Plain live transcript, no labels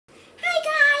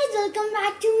welcome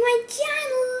back to my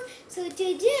channel. So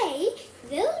today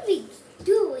we'll be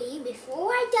doing,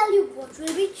 before I tell you what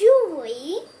we'll be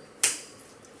doing,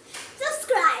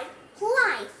 subscribe,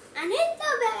 like and hit the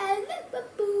bell.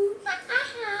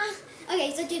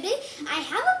 Okay, so today I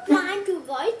have a plan to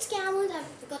avoid scammers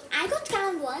because I got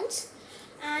scammed once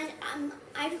and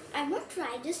I've not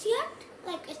tried this yet.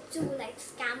 Like it's too like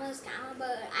scammer,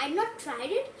 but I've not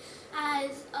tried it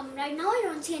as right now I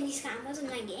don't see any scammers in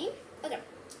my game. Okay,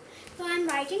 so I'm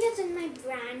writing it in my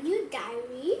brand new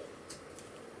diary.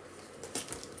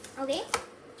 Okay,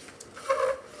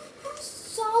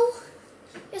 so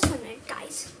just a minute,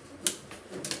 guys.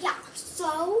 Yeah,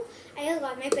 so I just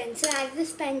got my pencil. As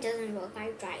this pen doesn't work, I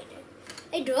tried it.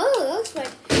 It works,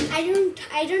 but I don't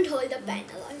hold the pen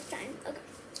a lot of time. Okay,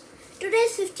 today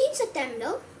is 15th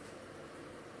September.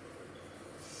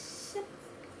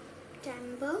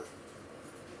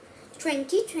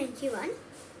 2021,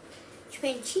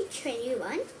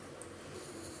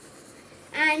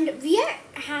 and we are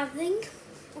having,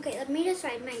 okay, let me just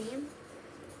write my name,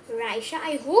 Raisha.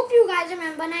 I hope you guys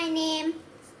remember my name,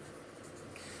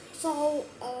 so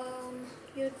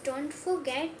you don't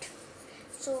forget.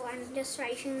 So I'm just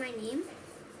writing my name.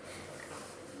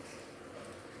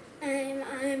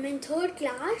 I'm in 3rd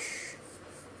class.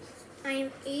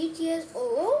 I'm 8 years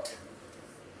old.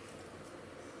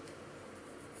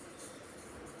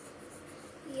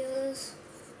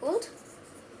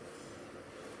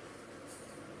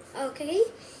 Okay.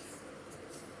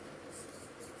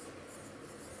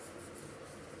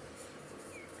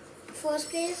 First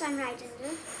place I'm writing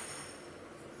it.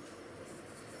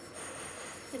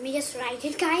 Let me just write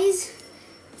it, guys.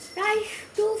 Right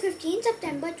to 15th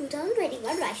September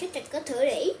 2021, Raisha Thakkar,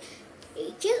 3rd,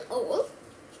 8 years old.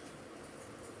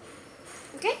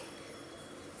 Okay.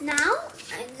 Now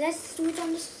let's do it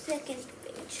on the 2nd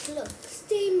page. Look,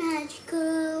 stay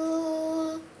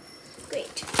magical.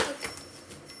 Great. Okay.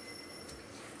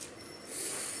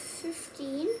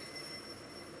 15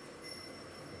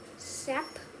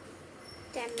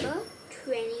 September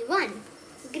 21.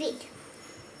 Great.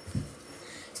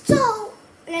 So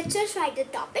let's just write the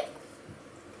topic.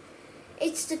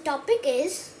 The topic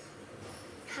is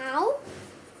how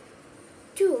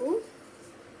to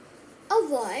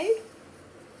avoid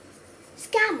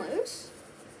scammers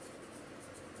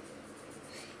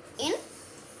in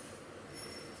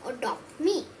Adopt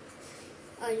Me.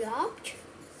 Adopt,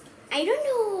 I don't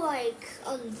know, like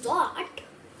a lot.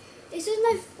 This is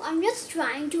I'm just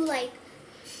trying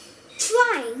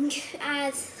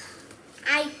as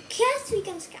I guess we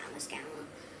can scam a scammer.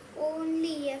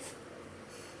 Only if,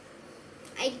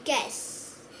 I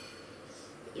guess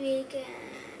we can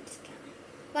scam.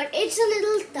 But it's a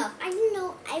little tough. I don't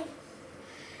know,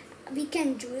 we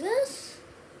can do this.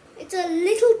 It's a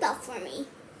little tough for me.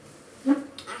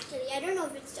 Actually, I don't know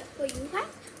if it's tough for you guys.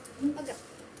 Okay.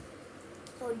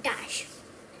 So dash.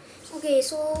 Okay,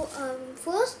 so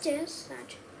first is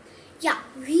that, yeah,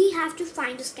 we have to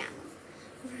find a scammer.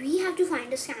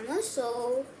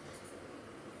 So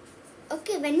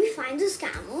okay, when we find the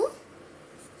scammer,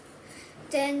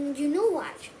 then you know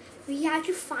what? We have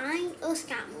to find a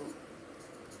scammer.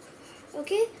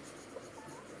 Okay?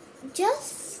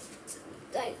 Just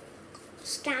like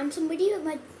scam somebody,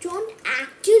 but don't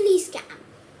actually scam.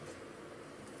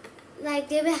 Like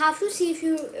they will have to see if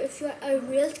you're a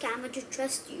real scammer to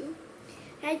trust you.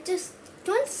 Right? Just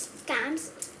don't scam.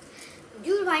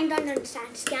 You might not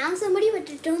understand. Scam somebody, but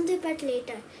return their pet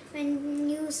later. When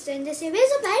they say,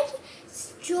 "Where's the pet?"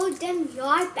 Show them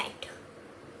your pet.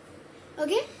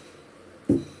 Okay?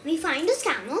 We find a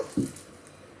scammer.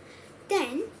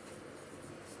 Then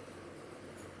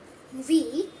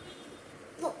we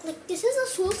look, like this is a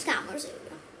soul scammers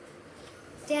area.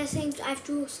 They are saying I have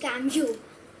to scam you.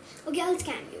 Okay, I'll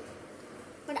scam you,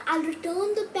 but I'll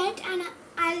return the pet and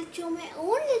I'll show my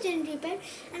own legendary pet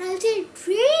and I'll say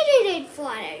traded it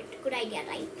for it. Good idea,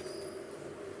 right?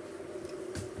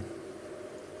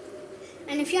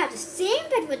 And if you have the same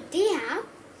pet what they have,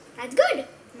 that's good.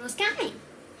 No scamming.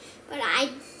 But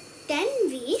then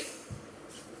we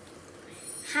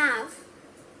have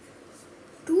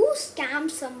to scam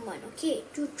someone, okay,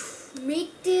 to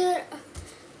make their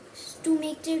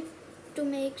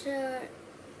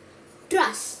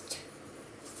trust.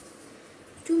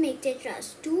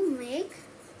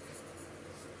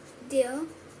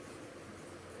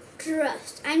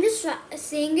 I'm just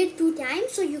saying it 2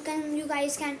 times so you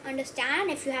guys can understand.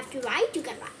 If you have to write, you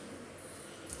can write.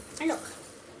 And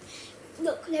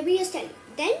look, let me just tell you.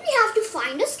 Then we have to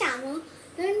find a scammer.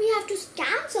 Then we have to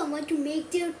scam someone to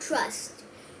make their trust.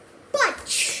 But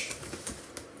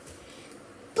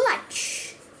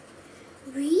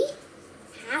we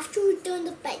have have to return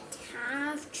the pet.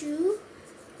 Have to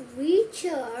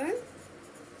return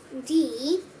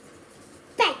the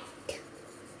pet.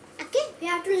 Okay, we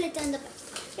have to return the pet.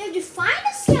 We have to find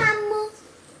a scammer.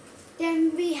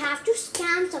 Then we have to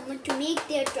scam someone to make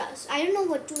their trust. I don't know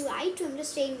what to write, so I'm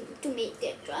just saying to make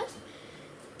their trust.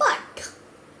 But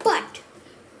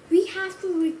we have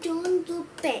to return the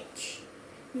pet.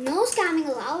 No scamming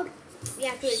allowed. We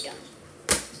have to return.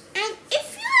 And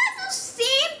if you have the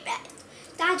same pet,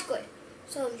 that's good.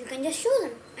 So you can just show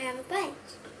them, I have a pet.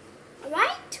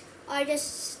 Alright? Or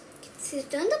just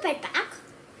return the pet back.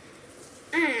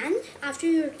 And after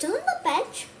you return the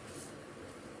pet,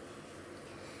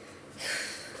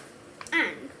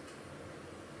 and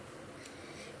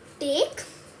take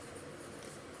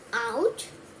out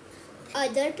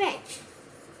other pet.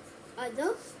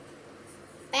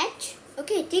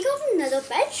 Okay, take out another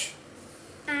pet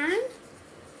and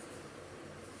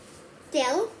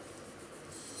tell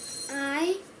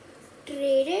I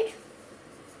traded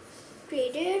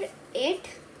it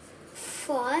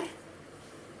for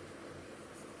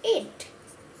it.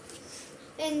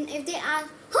 And if they ask,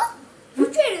 huh? You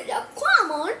traded a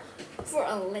common for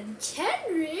a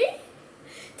legendary?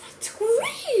 That's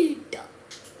great! I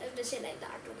have to say like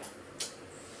that, okay?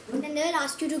 And they'll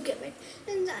ask you to give it.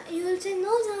 And you will say,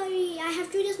 no, sorry, I have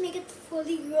to just make it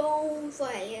fully grown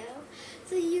for you.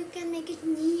 So you can make it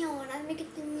neon. I'll make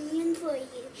it neon for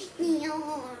you.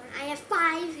 Neon. I have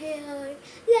 5 here.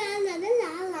 La la la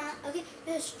la la. Okay,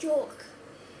 just joke.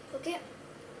 Okay?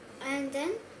 And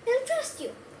then they'll trust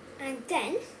you. And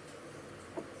then,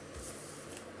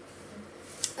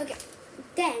 okay,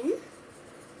 then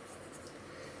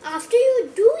after you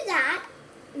do that,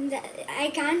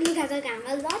 I can't look at the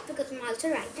camera a lot because I'm also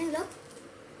writing. Look,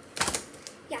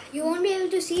 yeah, you won't be able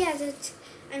to see as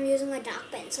I'm using a dark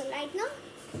pencil right now.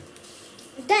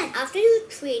 Then after you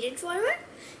trade it forward,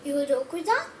 you will work with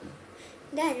that.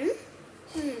 Then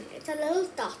it's a little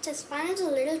tough. This one is a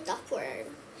little tough for it.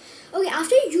 Okay,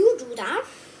 after you do that,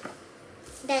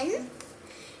 then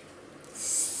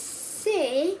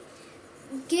say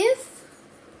give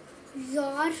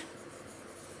your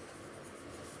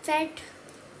pet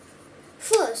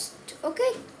first.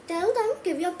 Okay, tell them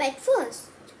give your pet first.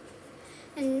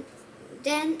 And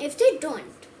then if they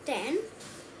don't, then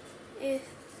if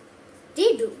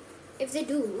they do,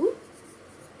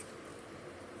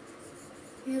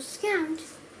 you scammed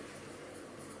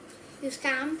a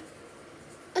scammer.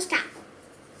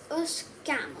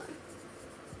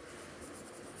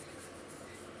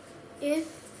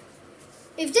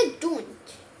 If they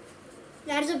don't,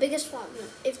 that's the biggest problem.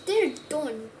 If they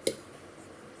don't,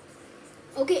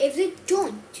 okay, if they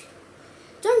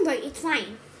don't worry, it's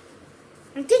fine.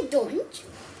 If they don't,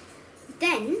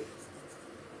 then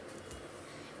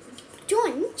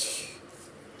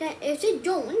if they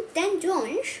don't, then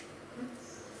don't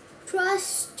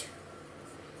trust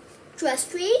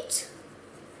trades,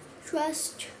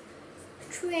 Robux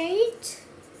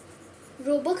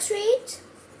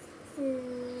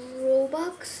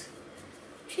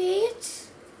trades,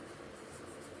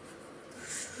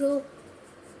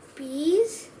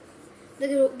 rupees, the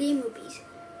game rupees,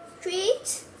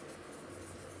 trades,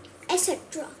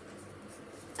 etc.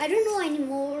 I don't know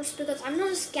anymore because I'm not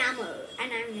a scammer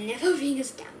and I'm never being a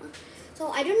scammer. So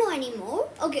I don't know anymore.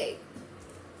 Okay,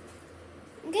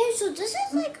 so this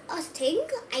is like a thing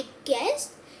I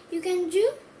guess you can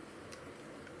do.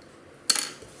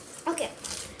 Okay,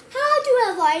 how to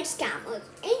avoid scammers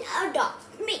in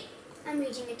Adopt Me. I'm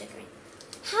reading it again.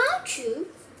 How to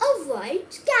avoid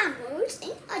scammers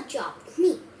in Adopt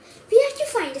Me. We have to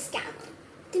find a scammer.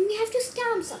 Then we have to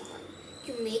scam someone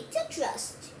to make the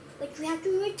trust. But we have to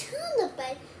return the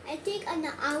pet and take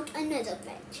out another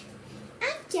pet.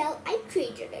 And tell I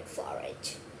traded it for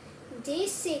it. They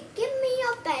say, give me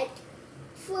your pet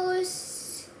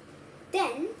first.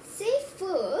 Then say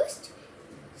first,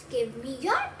 give me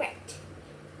your pet.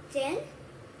 Then,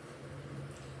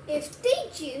 if they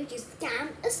do, just scam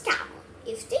a scammer.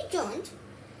 If they don't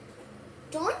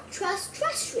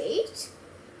trust rates,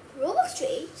 Robux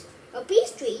trades,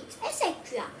 rupees trades,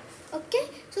 etc. Okay,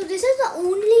 so this is the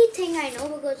only thing I know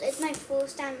because it's my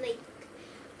first time like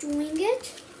doing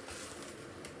it.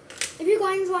 If you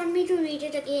guys want me to read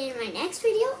it again in my next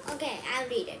video, okay, I'll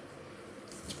read it.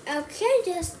 Okay,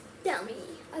 just tell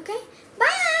me. Okay,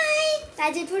 bye.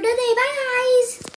 That's it for today. Bye, guys.